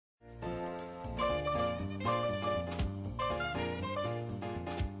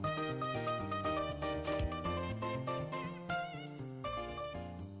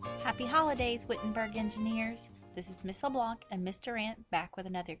Happy holidays, Wittenberg engineers! This is Miss LeBlanc and Mr. Ant back with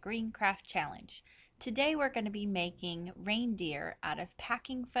another green craft challenge. Today we're going to be making reindeer out of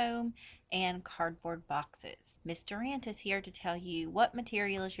packing foam and cardboard boxes. Mr. Ant is here to tell you what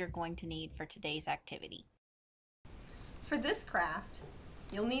materials you're going to need for today's activity. For this craft,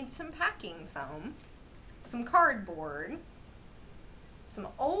 you'll need some packing foam, some cardboard, some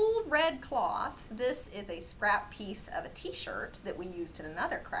old red cloth. This is a scrap piece of a t-shirt that we used in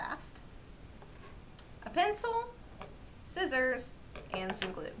another craft, a pencil, scissors, and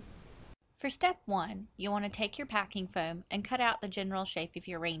some glue. For step 1, you'll want to take your packing foam and cut out the general shape of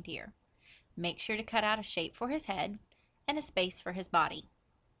your reindeer. Make sure to cut out a shape for his head and a space for his body.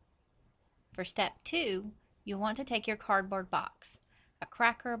 For step 2, you'll want to take your cardboard box. A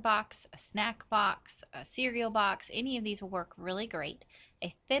cracker box, a snack box, a cereal box, any of these will work really great.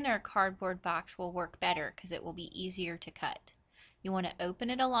 A thinner cardboard box will work better because it will be easier to cut. You want to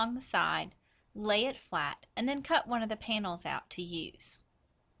open it along the side, lay it flat, and then cut one of the panels out to use.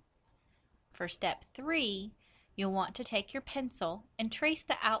 For step 3, you'll want to take your pencil and trace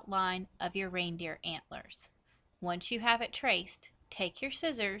the outline of your reindeer antlers. Once you have it traced, take your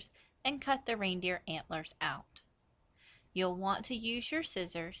scissors and cut the reindeer antlers out. You'll want to use your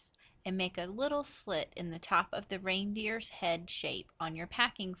scissors and make a little slit in the top of the reindeer's head shape on your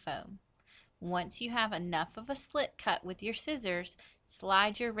packing foam. Once you have enough of a slit cut with your scissors,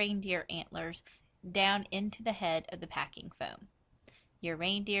 slide your reindeer antlers down into the head of the packing foam. Your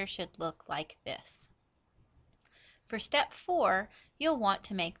reindeer should look like this. For step 4, you'll want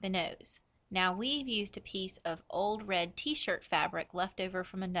to make the nose. Now we've used a piece of old red t-shirt fabric left over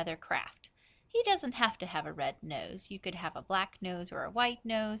from another craft. He doesn't have to have a red nose. You could have a black nose or a white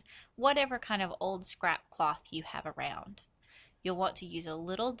nose, whatever kind of old scrap cloth you have around. You'll want to use a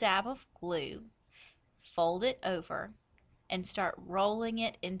little dab of glue, fold it over, and start rolling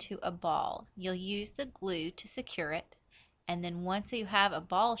it into a ball. You'll use the glue to secure it, and then once you have a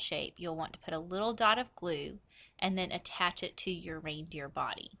ball shape, you'll want to put a little dot of glue and then attach it to your reindeer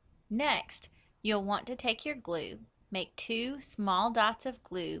body. Next, you'll want to take your glue, make 2 small dots of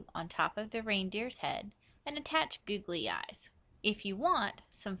glue on top of the reindeer's head, and attach googly eyes. If you want,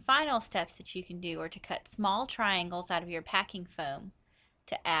 some final steps that you can do are to cut small triangles out of your packing foam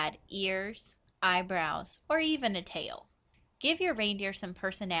to add ears, eyebrows, or even a tail. Give your reindeer some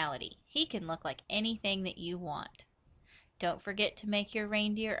personality. He can look like anything that you want. Don't forget to make your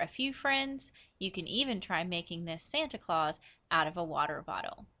reindeer a few friends. You can even try making this Santa Claus out of a water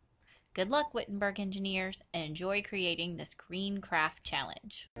bottle. Good luck, Wittenberg engineers, and enjoy creating this green craft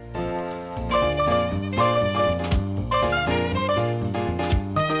challenge.